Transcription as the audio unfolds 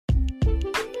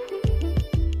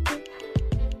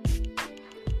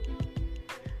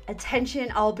Attention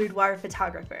all boudoir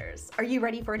photographers. Are you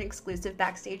ready for an exclusive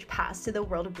backstage pass to the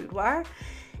world of boudoir?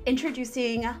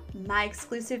 Introducing my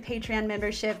exclusive Patreon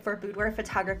membership for boudoir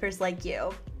photographers like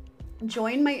you.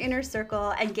 Join my inner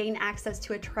circle and gain access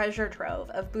to a treasure trove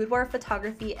of boudoir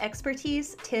photography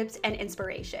expertise, tips, and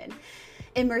inspiration.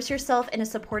 Immerse yourself in a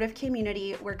supportive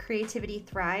community where creativity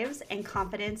thrives and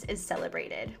confidence is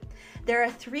celebrated. There are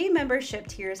 3 membership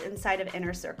tiers inside of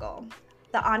Inner Circle.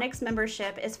 The Onyx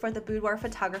membership is for the boudoir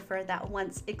photographer that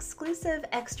wants exclusive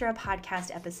extra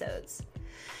podcast episodes.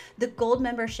 The Gold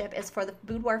membership is for the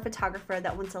boudoir photographer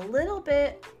that wants a little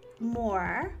bit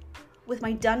more with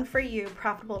my done-for-you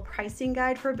profitable pricing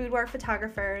guide for boudoir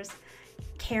photographers,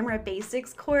 camera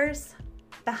basics course,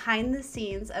 behind the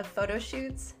scenes of photo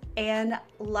shoots, and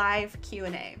live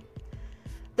Q&A.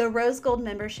 The Rose Gold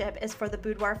membership is for the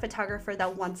boudoir photographer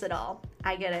that wants it all.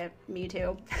 I get it, me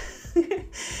too.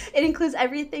 It includes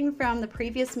everything from the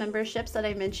previous memberships that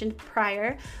I mentioned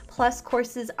prior, plus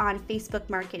courses on Facebook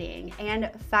marketing and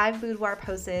 5 boudoir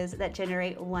poses that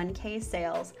generate 1K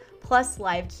sales, plus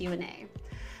live Q&A.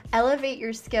 Elevate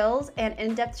your skills and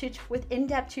with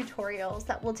in-depth tutorials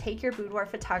that will take your boudoir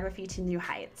photography to new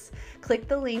heights. Click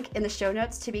the link in the show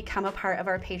notes to become a part of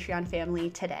our Patreon family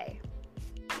today.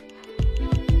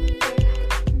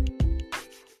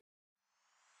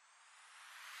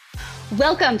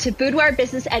 Welcome to Boudoir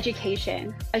Business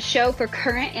Education, a show for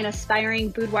current and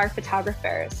aspiring boudoir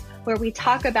photographers, where we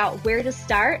talk about where to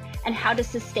start and how to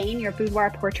sustain your boudoir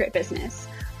portrait business.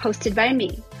 Hosted by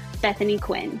me, Bethany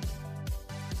Quinn.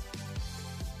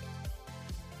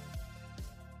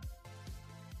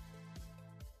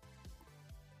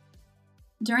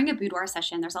 During a boudoir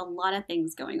session, there's a lot of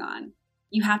things going on.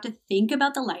 You have to think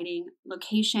about the lighting,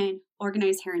 location,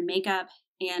 organize hair and makeup,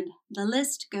 and the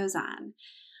list goes on.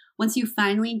 Once you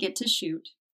finally get to shoot,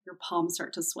 your palms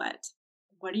start to sweat.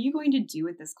 What are you going to do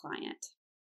with this client?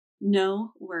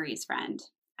 No worries, friend.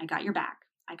 I got your back.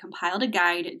 I compiled a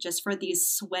guide just for these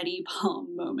sweaty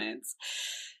palm moments.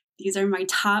 These are my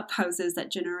top poses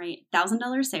that generate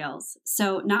 $1,000 sales.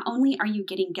 So not only are you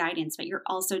getting guidance, but you're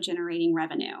also generating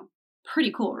revenue.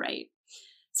 Pretty cool, right?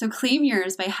 So claim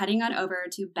yours by heading on over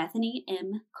to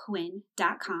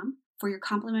bethanymquinn.com for your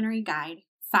complimentary guide,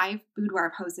 5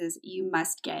 boudoir poses you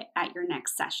must get at your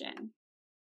next session.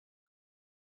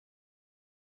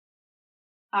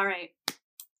 All right,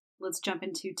 let's jump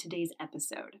into today's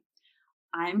episode.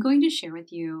 I'm going to share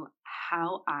with you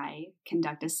how I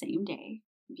conduct a same-day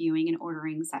viewing and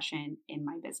ordering session in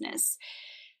my business.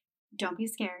 Don't be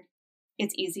scared.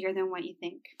 It's easier than what you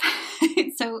think.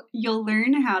 So you'll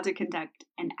learn how to conduct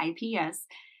an IPS,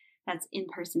 that's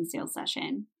in-person sales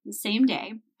session, the same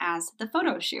day as the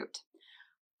photo shoot.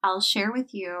 I'll share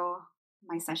with you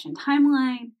my session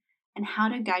timeline and how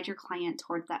to guide your client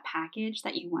towards that package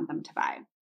that you want them to buy.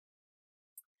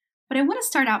 But I want to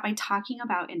start out by talking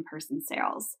about in-person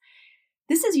sales.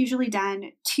 This is usually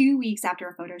done 2 weeks after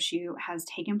a photo shoot has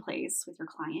taken place with your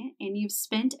client and you've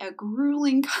spent a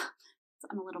grueling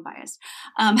I'm a little biased.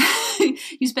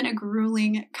 You spent a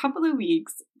grueling couple of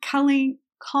weeks calling,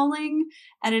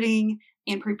 editing,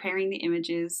 and preparing the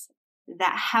images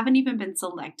that haven't even been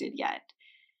selected yet.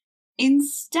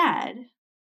 Instead,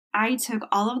 I took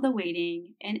all of the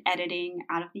waiting and editing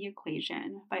out of the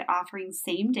equation by offering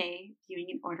same-day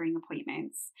viewing and ordering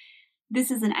appointments.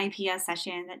 This is an IPS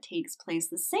session that takes place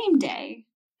the same day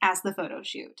as the photo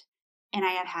shoot, and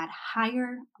I have had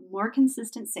higher, more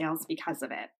consistent sales because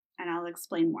of it. And I'll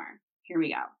explain more. Here we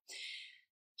go.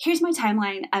 Here's my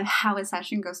timeline of how a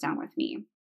session goes down with me.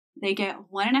 They get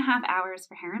 1.5 hours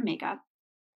for hair and makeup,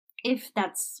 if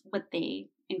that's what they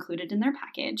included in their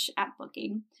package at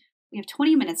booking. We have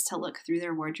 20 minutes to look through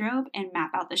their wardrobe and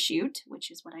map out the shoot, which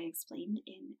is what I explained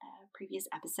in a previous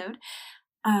episode.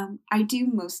 I do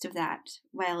most of that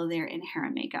while they're in hair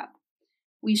and makeup.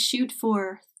 We shoot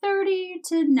for 30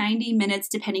 to 90 minutes,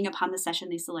 depending upon the session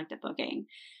they select at booking.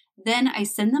 Then I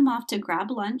send them off to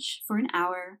grab lunch for an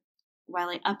hour while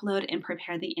I upload and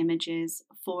prepare the images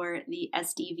for the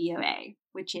SDVOA,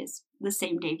 which is the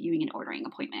same day viewing and ordering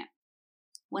appointment.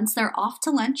 Once they're off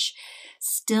to lunch,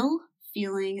 still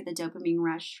feeling the dopamine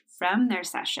rush from their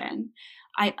session,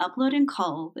 I upload and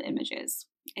cull the images.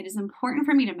 It is important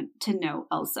for me to note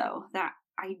also that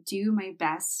I do my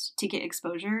best to get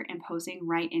exposure and posing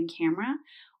right in camera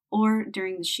or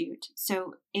during the shoot,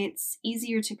 so it's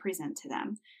easier to present to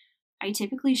them. I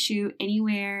typically shoot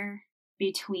anywhere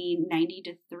between 90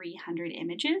 to 300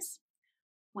 images,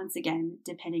 once again,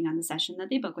 depending on the session that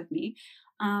they book with me.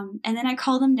 And then I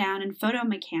cull them down and photo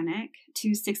mechanic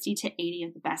to 60 to 80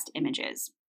 of the best images.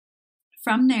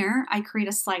 From there, I create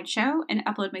a slideshow and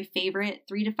upload my favorite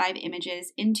 3 to 5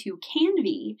 images into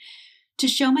Canva to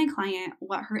show my client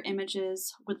what her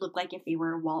images would look like if they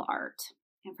were wall art.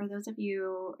 And for those of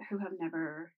you who have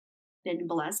never been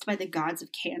blessed by the gods of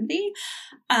Canva,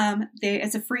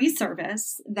 it's a free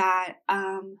service that,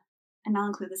 and I'll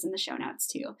include this in the show notes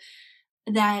too,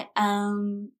 that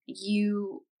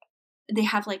they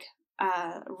have like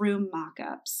room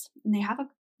mock-ups, and they have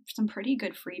some pretty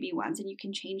good freebie ones, and you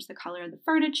can change the color of the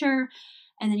furniture,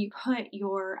 and then you put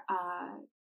your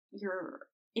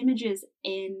images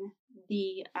in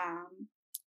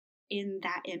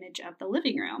that image of the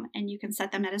living room, and you can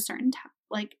set them at a certain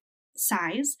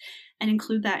size and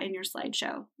include that in your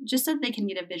slideshow, just so they can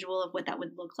get a visual of what that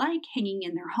would look like hanging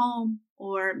in their home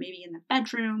or maybe in the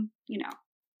bedroom.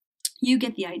 You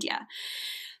get the idea.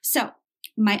 So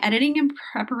my editing and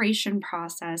preparation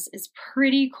process is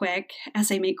pretty quick,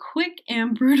 as I make quick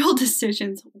and brutal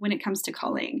decisions when it comes to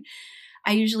culling.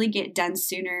 I usually get done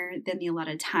sooner than the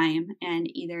allotted time and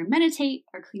either meditate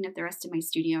or clean up the rest of my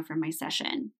studio for my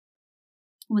session.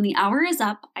 When the hour is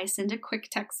up, I send a quick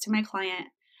text to my client,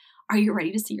 "Are you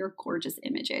ready to see your gorgeous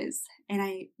images?" And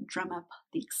I drum up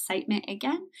the excitement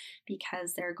again,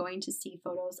 because they're going to see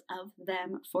photos of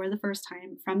them for the first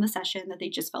time from the session that they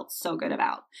just felt so good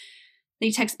about. They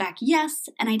text back yes,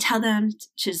 and I tell them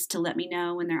just to let me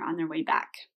know when they're on their way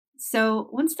back. So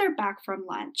once they're back from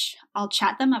lunch, I'll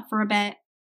chat them up for a bit,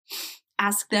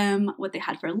 ask them what they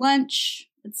had for lunch,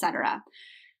 etc.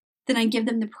 Then I give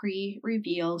them the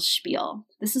pre-reveal spiel.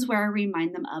 This is where I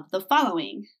remind them of the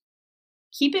following.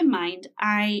 Keep in mind,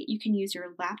 you can use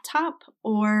your laptop,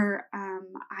 or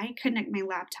I connect my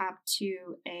laptop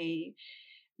to a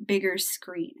bigger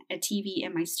screen, a TV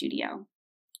in my studio.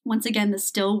 Once again, this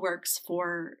still works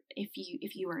for if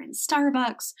you are in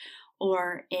Starbucks,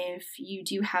 or if you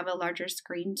do have a larger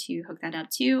screen to hook that up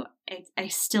to. I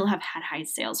still have had high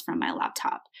sales from my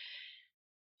laptop.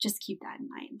 Just keep that in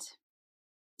mind.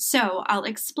 So I'll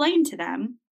explain to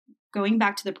them, going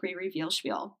back to the pre-reveal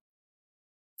spiel.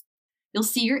 You'll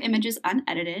see your images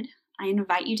unedited. I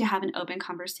invite you to have an open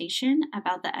conversation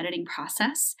about the editing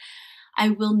process. I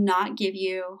will not give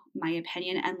you my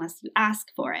opinion unless you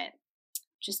ask for it.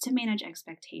 Just to manage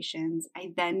expectations,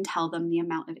 I then tell them the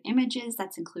amount of images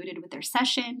that's included with their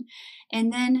session,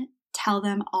 and then tell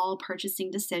them all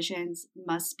purchasing decisions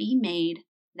must be made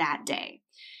that day,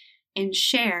 and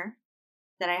share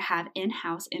that I have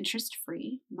in-house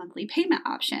interest-free monthly payment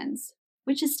options,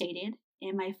 which is stated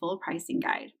in my full pricing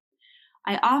guide.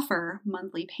 I offer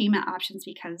monthly payment options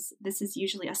because this is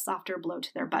usually a softer blow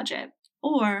to their budget,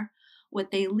 or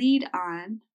what they lead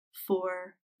on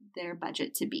for their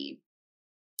budget to be.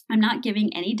 I'm not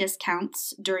giving any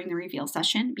discounts during the reveal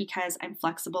session because I'm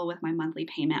flexible with my monthly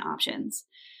payment options.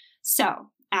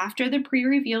 So after the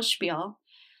pre-reveal spiel,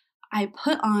 I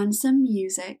put on some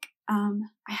music. I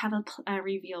have a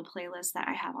reveal playlist that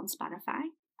I have on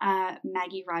Spotify.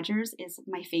 Maggie Rogers is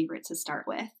my favorite to start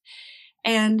with,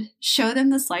 and show them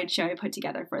the slideshow I put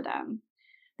together for them.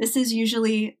 This is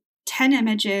usually 10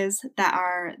 images that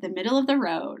are the middle of the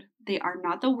road. They are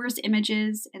not the worst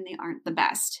images, and they aren't the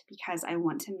best, because I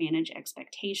want to manage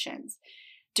expectations.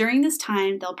 During this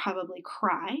time, they'll probably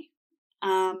cry.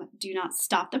 Do not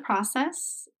stop the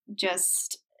process.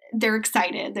 They're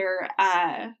excited.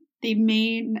 They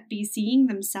may be seeing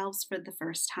themselves for the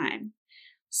first time.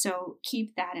 So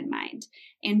keep that in mind,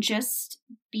 and just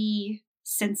be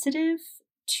sensitive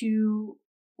to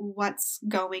what's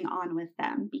going on with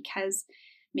them, because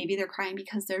maybe they're crying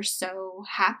because they're so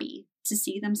happy to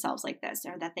see themselves like this,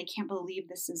 or that they can't believe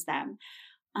this is them.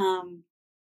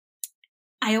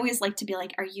 I always like to be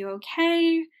like, "Are you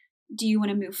okay? Do you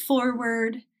want to move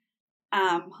forward?"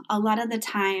 A lot of the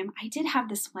time, I did have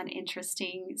this one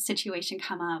interesting situation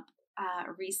come up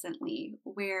recently,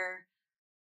 where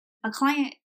a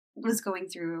client was going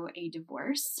through a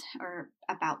divorce, or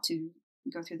about to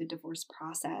go through the divorce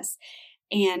process,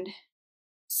 and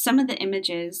some of the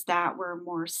images that were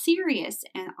more serious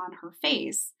and on her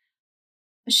face,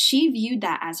 she viewed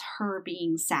that as her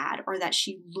being sad, or that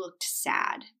she looked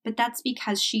sad. But that's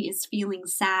because she is feeling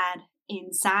sad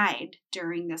inside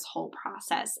during this whole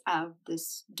process of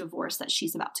this divorce that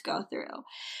she's about to go through.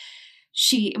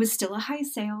 It was still a high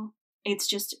sale. It's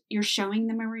just, you're showing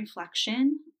them a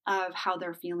reflection of how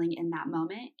they're feeling in that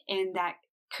moment, and there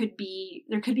could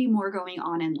be more going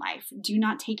on in life. Do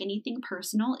not take anything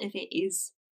personal if it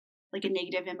is like a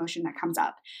negative emotion that comes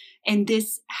up. And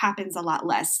this happens a lot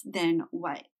less than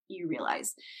what you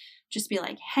realize. Just be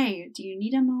like, "Hey, do you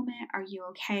need a moment? Are you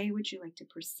okay? Would you like to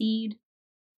proceed?"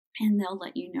 And they'll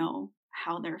let you know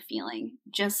how they're feeling.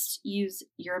 Just use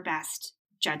your best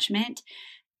judgment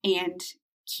and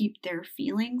keep their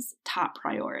feelings top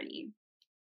priority.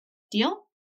 Deal?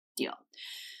 Deal.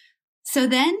 So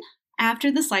then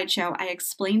after the slideshow, I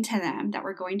explained to them that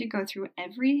we're going to go through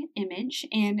every image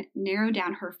and narrow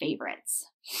down her favorites.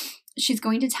 She's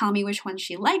going to tell me which one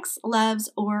she likes, loves,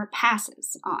 or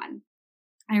passes on.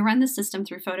 I run the system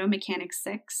through Photo Mechanics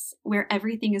 6, where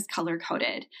everything is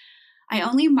color-coded. I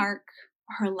only mark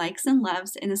her likes and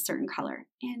loves in a certain color.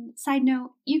 And side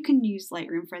note, you can use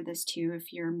Lightroom for this too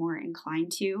if you're more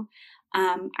inclined to.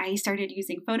 I started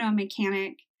using Photo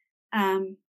Mechanic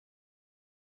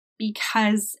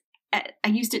because I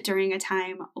used it during a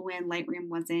time when Lightroom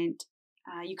wasn't,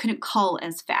 you couldn't cull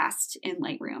as fast in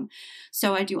Lightroom.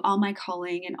 So I do all my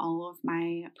culling and all of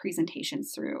my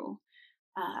presentations through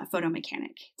Photo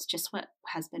Mechanic. It's just what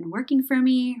has been working for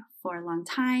me for a long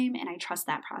time, and I trust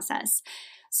that process.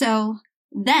 So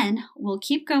then we'll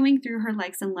keep going through her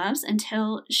likes and loves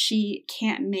until she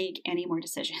can't make any more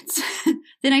decisions.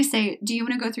 Then I say, do you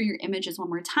want to go through your images one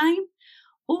more time?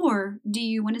 Or do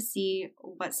you want to see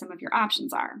what some of your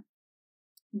options are?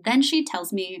 Then she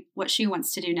tells me what she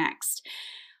wants to do next.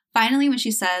 Finally, when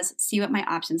she says, see what my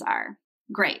options are.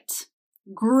 Great.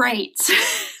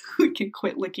 We can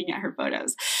quit looking at her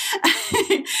photos.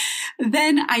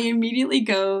 Then I immediately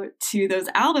go to those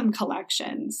album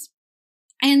collections,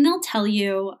 and they'll tell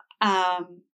you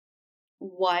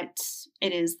what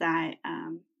it is that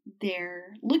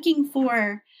they're looking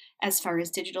for as far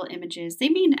as digital images. They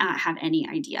may not have any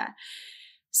idea.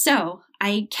 So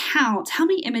I count how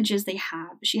many images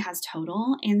she has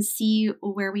total, and see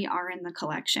where we are in the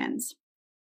collections.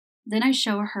 Then I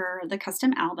show her the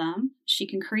custom album she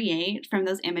can create from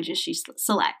those images she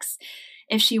selects.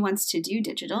 If she wants to do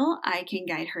digital, I can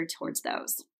guide her towards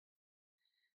those.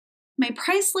 My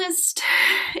price list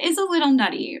is a little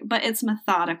nutty, but it's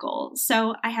methodical.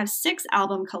 So I have 6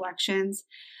 album collections,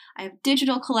 I have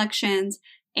digital collections,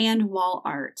 and wall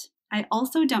art. I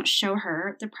also don't show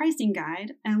her the pricing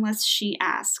guide unless she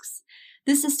asks.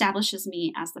 This establishes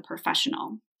me as the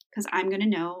professional because I'm going to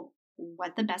know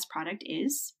what the best product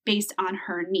is based on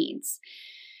her needs.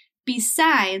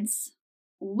 Besides,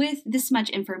 with this much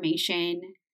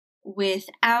information,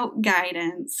 without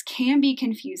guidance can be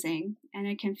confusing, and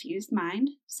a confused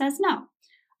mind says no.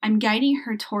 I'm guiding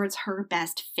her towards her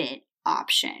best fit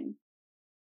option.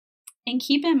 And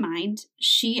keep in mind,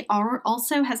 she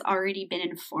also has already been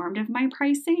informed of my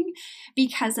pricing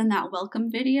because in that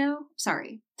welcome video,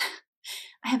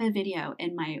 I have a video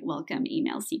in my welcome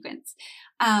email sequence.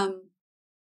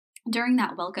 During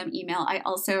that welcome email, I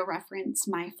also reference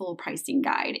my full pricing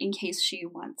guide in case she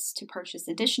wants to purchase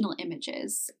additional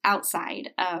images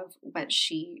outside of what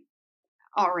she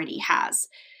already has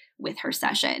with her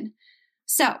session.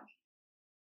 So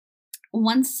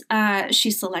once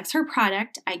she selects her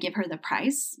product, I give her the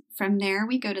price. From there,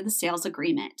 we go to the sales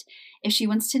agreement. If she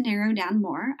wants to narrow down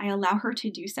more, I allow her to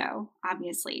do so,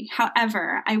 obviously.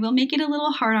 However, I will make it a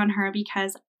little hard on her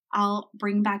because I'll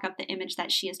bring back up the image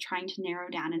that she is trying to narrow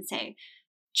down and say,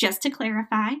 just to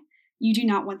clarify, you do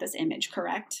not want this image,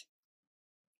 correct?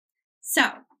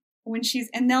 So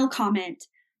and they'll comment,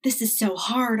 this is so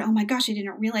hard. Oh my gosh, I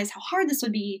didn't realize how hard this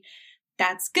would be.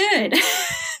 That's good.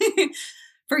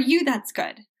 For you, that's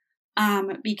good.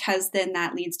 Because then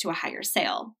that leads to a higher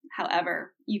sale.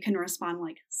 However, you can respond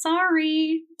like,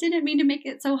 sorry, didn't mean to make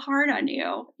it so hard on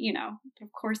you.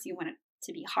 Of course you want it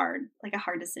to be hard, like a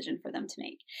hard decision for them to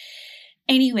make.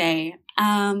 Anyway,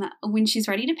 when she's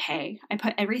ready to pay, I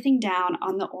put everything down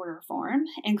on the order form,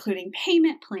 including the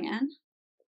payment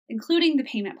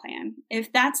plan,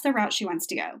 if that's the route she wants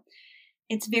to go.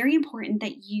 It's very important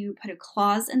that you put a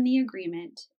clause in the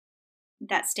agreement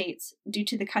that states, due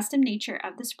to the custom nature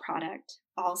of this product,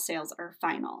 all sales are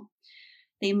final.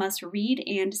 They must read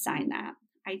and sign that.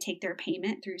 I take their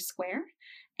payment through Square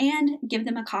and give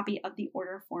them a copy of the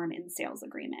order form and sales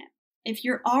agreement. If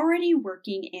you're already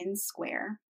working in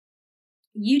Square,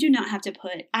 you do not have to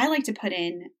I like to put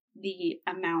in the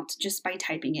amount just by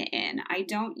typing it in. I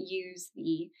don't use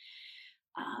the,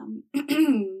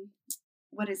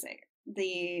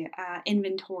 the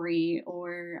inventory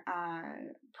or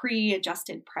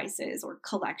pre-adjusted prices or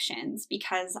collections,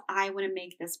 because I want to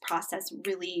make this process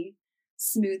really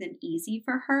smooth and easy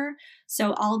for her.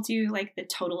 So I'll do like the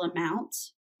total amount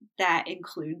that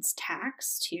includes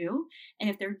tax too. And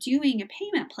if they're doing a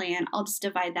payment plan, I'll just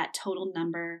divide that total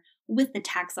number with the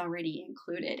tax already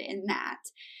included in that.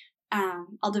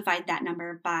 I'll divide that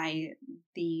number by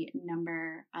the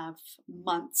number of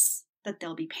months that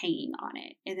they'll be paying on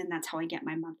it. And then that's how I get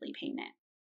my monthly payment.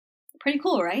 Pretty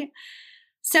cool, right?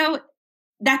 So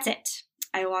that's it.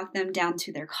 I walk them down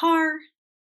to their car.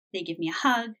 They give me a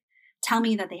hug. tell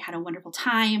me that they had a wonderful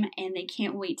time and they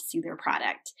can't wait to see their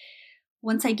product.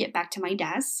 Once I get back to my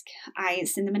desk, I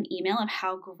send them an email of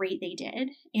how great they did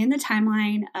and the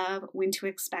timeline of when to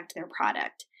expect their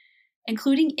product,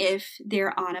 including if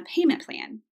they're on a payment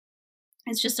plan.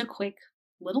 It's just a quick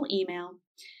little email.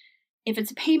 If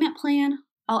it's a payment plan,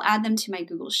 I'll add them to my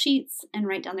Google Sheets and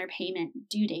write down their payment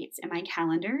due dates in my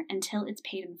calendar until it's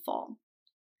paid in full.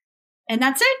 And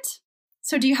that's it.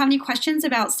 So do you have any questions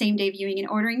about same-day viewing and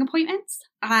ordering appointments?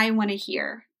 I want to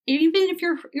hear. Even if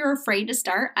you're afraid to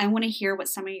start, I want to hear what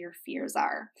some of your fears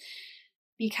are,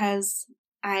 because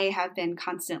I have been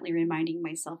constantly reminding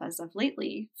myself as of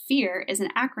lately, fear is an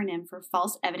acronym for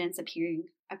false evidence appearing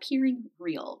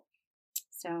real.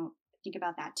 So think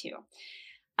about that too.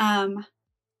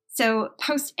 So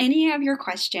post any of your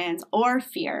questions or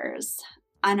fears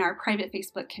on our private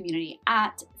Facebook community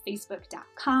at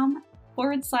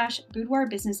facebook.com/Boudoir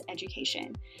Business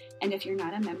Education. And if you're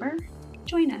not a member,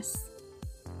 join us.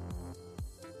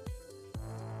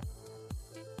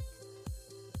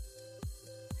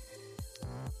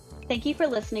 Thank you for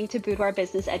listening to Boudoir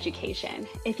Business Education.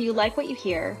 If you like what you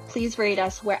hear, please rate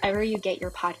us wherever you get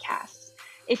your podcasts.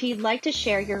 If you'd like to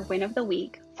share your win of the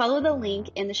week, follow the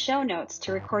link in the show notes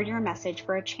to record your message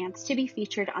for a chance to be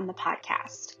featured on the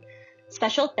podcast.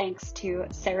 Special thanks to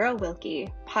Sarah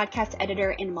Wilkie, podcast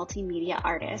editor and multimedia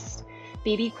artist,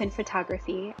 Baby Quinn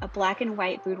Photography, a black and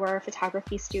white boudoir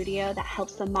photography studio that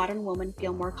helps the modern woman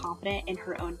feel more confident in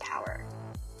her own power.